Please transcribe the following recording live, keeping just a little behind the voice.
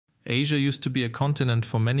Asia used to be a continent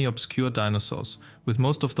for many obscure dinosaurs, with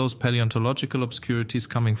most of those paleontological obscurities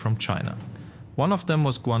coming from China. One of them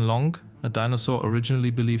was Guanlong, a dinosaur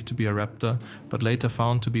originally believed to be a raptor, but later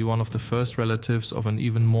found to be one of the first relatives of an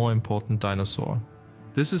even more important dinosaur.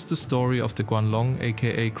 This is the story of the Guanlong,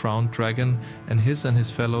 aka crowned dragon, and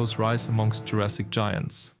his fellows rise amongst Jurassic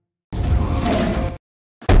giants.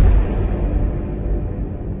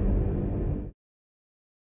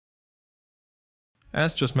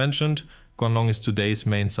 As just mentioned, Guanlong is today's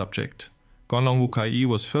main subject. Guanlong wukai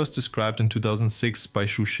was first described in 2006 by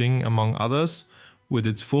Xu Xing among others, with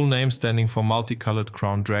its full name standing for multicolored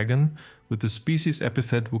crowned dragon, with the species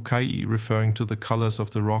epithet wukai referring to the colors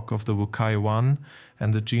of the rock of the Wukai Wan,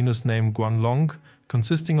 and the genus name Guanlong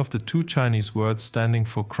consisting of the two Chinese words standing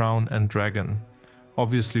for crown and dragon,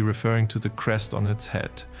 obviously referring to the crest on its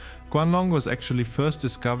head. Guanlong was actually first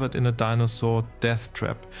discovered in a dinosaur death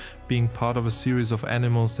trap, being part of a series of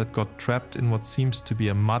animals that got trapped in what seems to be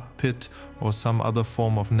a mud pit or some other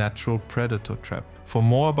form of natural predator trap. For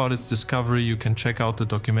more about its discovery, you can check out the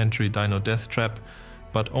documentary Dino Death Trap,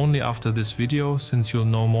 but only after this video, since you'll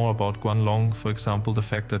know more about Guanlong, for example the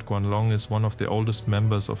fact that Guanlong is one of the oldest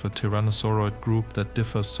members of a Tyrannosauroid group that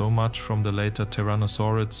differs so much from the later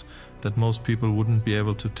Tyrannosaurids that most people wouldn't be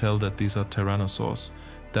able to tell that these are Tyrannosaurs.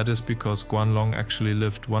 That is because Guanlong actually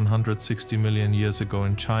lived 160 million years ago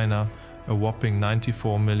in China, a whopping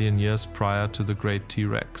 94 million years prior to the great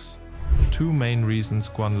T-Rex. Two main reasons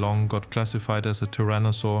Guanlong got classified as a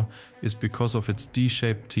tyrannosaur is because of its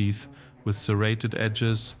D-shaped teeth with serrated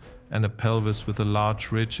edges and a pelvis with a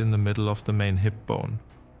large ridge in the middle of the main hip bone.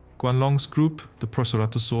 Guanlong's group, the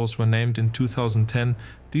Proceratosaurs, were named in 2010,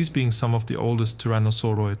 these being some of the oldest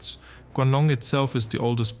tyrannosauroids. Guanlong itself is the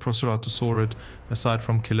oldest Proceratosaurid, aside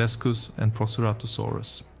from Chilescus and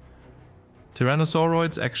Proceratosaurus.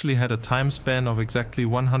 Tyrannosauroids actually had a time span of exactly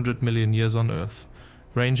 100 million years on Earth,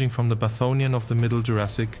 ranging from the Bathonian of the Middle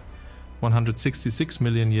Jurassic, 166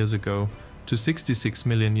 million years ago, to 66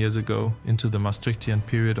 million years ago into the Maastrichtian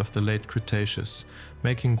period of the late Cretaceous,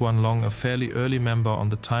 making Guanlong a fairly early member on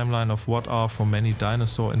the timeline of what are, for many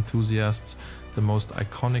dinosaur enthusiasts, the most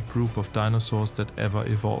iconic group of dinosaurs that ever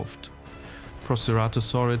evolved.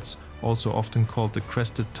 Proceratosaurids, also often called the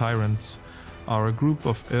crested tyrants, are a group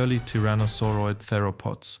of early tyrannosauroid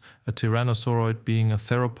theropods, a tyrannosauroid being a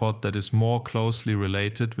theropod that is more closely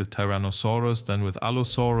related with Tyrannosaurus than with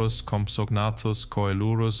Allosaurus, Compsognathus,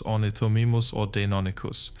 Coelurus, Ornithomimus or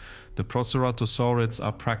Deinonychus. The Proceratosaurids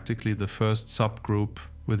are practically the first subgroup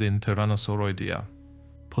within Tyrannosauroidea.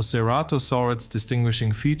 Proceratosaurids'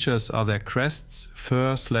 distinguishing features are their crests,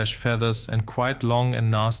 fur/feathers and quite long and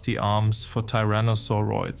nasty arms for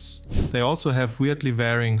tyrannosauroids. They also have weirdly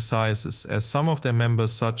varying sizes, as some of their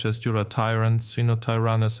members such as Duratyrant,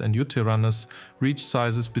 Sinotyrannus and Eutyrannus reach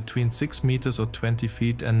sizes between 6 meters or 20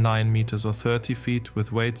 feet and 9 meters or 30 feet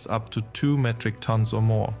with weights up to 2 metric tons or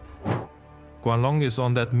more. Guanlong is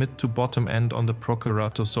on that mid to bottom end on the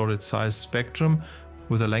Proceratosaurid size spectrum,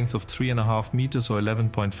 with a length of 3.5 meters or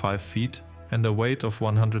 11.5 feet and a weight of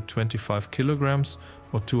 125 kilograms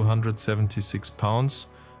or 276 pounds.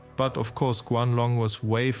 But of course Guanlong was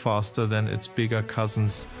way faster than its bigger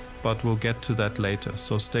cousins, but we'll get to that later,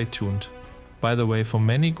 so stay tuned. By the way, for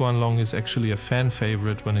many Guanlong is actually a fan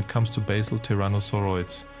favorite when it comes to basal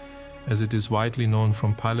tyrannosauroids, as it is widely known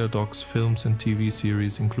from Paleodocs, films and TV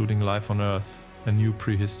series including Life on Earth, A New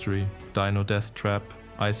Prehistory, Dino Death Trap,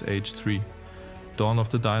 Ice Age 3. Dawn of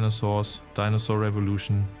the Dinosaurs, Dinosaur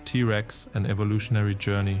Revolution, T-Rex, An Evolutionary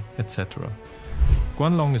Journey, etc.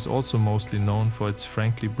 Guanlong is also mostly known for its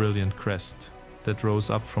frankly brilliant crest that rose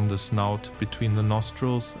up from the snout between the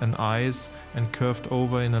nostrils and eyes and curved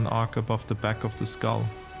over in an arc above the back of the skull.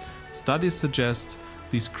 Studies suggest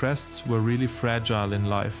these crests were really fragile in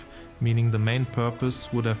life, meaning the main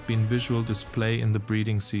purpose would have been visual display in the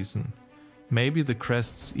breeding season. Maybe the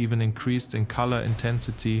crests even increased in color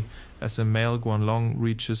intensity as a male Guanlong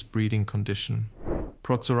reaches breeding condition.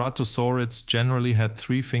 Proceratosaurids generally had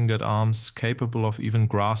 3-fingered arms capable of even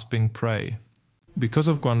grasping prey. Because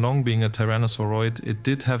of Guanlong being a tyrannosauroid, it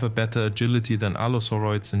did have a better agility than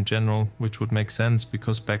Allosauroids in general, which would make sense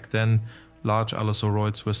because back then large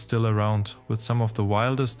Allosauroids were still around, with some of the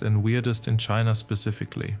wildest and weirdest in China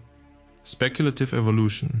specifically. Speculative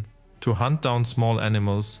evolution. To hunt down small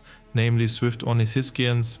animals, namely swift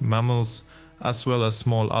ornithischians, mammals, as well as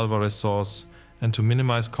small alvarezsaurs, and to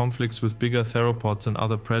minimize conflicts with bigger theropods and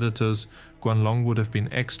other predators, Guanlong would have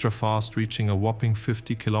been extra fast, reaching a whopping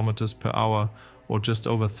 50 kilometers per hour or just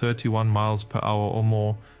over 31 miles per hour or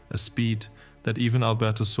more, a speed that even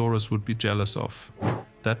Albertosaurus would be jealous of.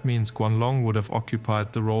 That means Guanlong would have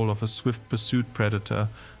occupied the role of a swift pursuit predator,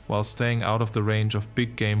 while staying out of the range of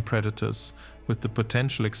big game predators, with the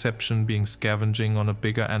potential exception being scavenging on a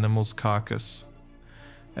bigger animal's carcass.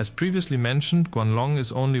 As previously mentioned, Guanlong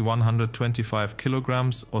is only 125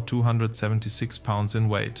 kilograms or 276 pounds in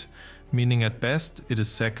weight, meaning at best it is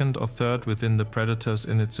second or third within the predators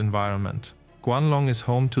in its environment. Guanlong is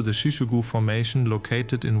home to the Shishugu Formation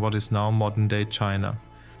located in what is now modern-day China.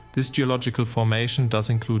 This geological formation does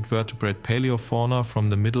include vertebrate paleofauna from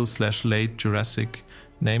the middle/late Jurassic,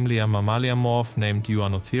 namely a mammalia morph named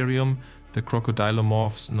Uraanotherium, the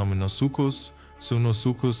crocodilomorphs Nominosuchus,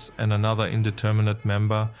 Sunosuchus and another indeterminate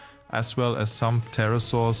member, as well as some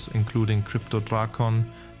pterosaurs including Cryptodracon,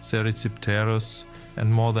 Cericipterus,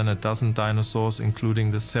 and more than a dozen dinosaurs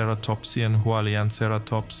including the ceratopsian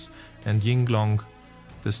Hualianceratops and Yinglong,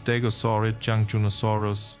 the stegosaurid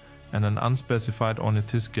Jiangjunosaurus, and an unspecified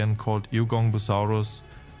ornithischian called Eugongbosaurus,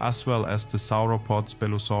 as well as the sauropods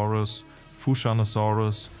Belosaurus,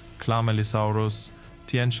 Fushanosaurus, Clamelisaurus,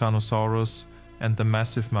 Tianshanosaurus, and the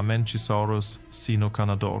massive Mamenchisaurus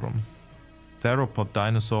Sinocanadarum. Theropod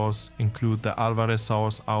dinosaurs include the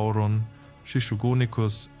Alvarezsaurus auron,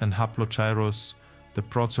 Shishugunicus and Haplochirus, the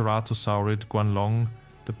Proceratosaurid Guanlong,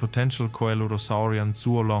 the potential Coelurosaurian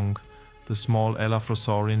Zuolong, the small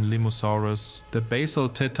Elaphrosaurian Limosaurus, the basal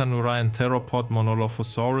Tetanurayan theropod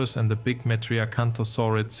Monolophosaurus and the big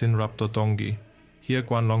Metriacanthosaurid Sinraptor dongi. Here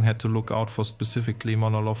Guanlong had to look out for specifically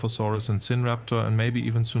Monolophosaurus and Sinraptor and maybe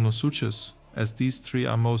even Sunosuchus, as these three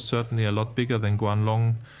are most certainly a lot bigger than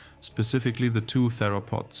Guanlong, specifically the two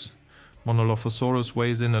theropods. Monolophosaurus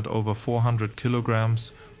weighs in at over 400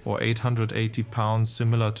 kilograms or 880 pounds,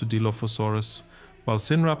 similar to Dilophosaurus, while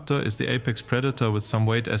Sinraptor is the apex predator with some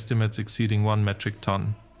weight estimates exceeding 1 metric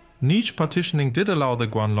ton. Niche partitioning did allow the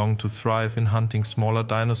Guanlong to thrive in hunting smaller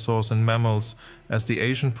dinosaurs and mammals, as the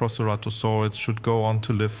Asian Proceratosaurids should go on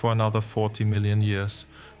to live for another 40 million years.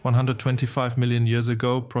 125 million years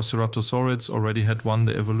ago, Proceratosaurids already had won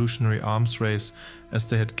the evolutionary arms race, as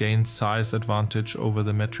they had gained size advantage over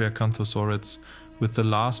the Metriacanthosaurids, with the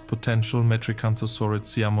last potential Metriacanthosaurid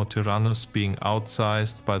Siamotyrannus being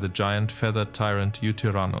outsized by the giant feathered tyrant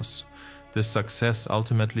Eutyrannus. This success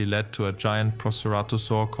ultimately led to a giant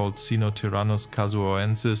Proceratosaur called Sinotyrannus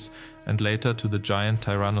casuoensis, and later to the giant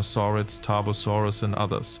Tyrannosaurids, Tarbosaurus and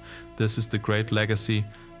others. This is the great legacy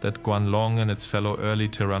that Guanlong and its fellow early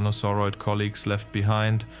Tyrannosauroid colleagues left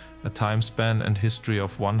behind, a time span and history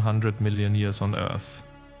of 100 million years on Earth.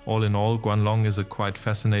 All in all, Guanlong is a quite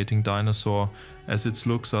fascinating dinosaur, as its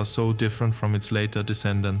looks are so different from its later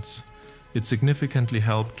descendants. It significantly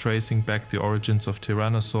helped tracing back the origins of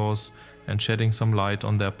Tyrannosaurs and shedding some light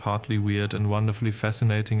on their partly weird and wonderfully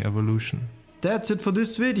fascinating evolution. That's it for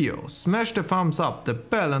this video. Smash the thumbs up, the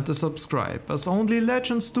bell and the subscribe, as only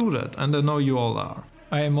legends do that, and I know you all are.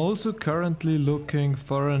 I am also currently looking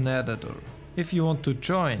for an editor. If you want to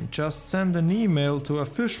join, just send an email to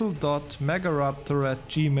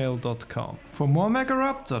official.megaraptor@gmail.com. For more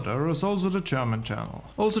Megaraptor, there is also the German channel.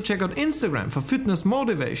 Also check out Instagram for fitness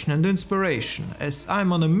motivation and inspiration, as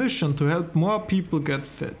I'm on a mission to help more people get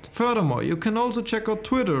fit. Furthermore, you can also check out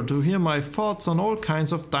Twitter to hear my thoughts on all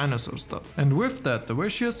kinds of dinosaur stuff. And with that, I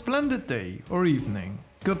wish you a splendid day or evening.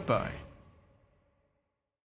 Goodbye.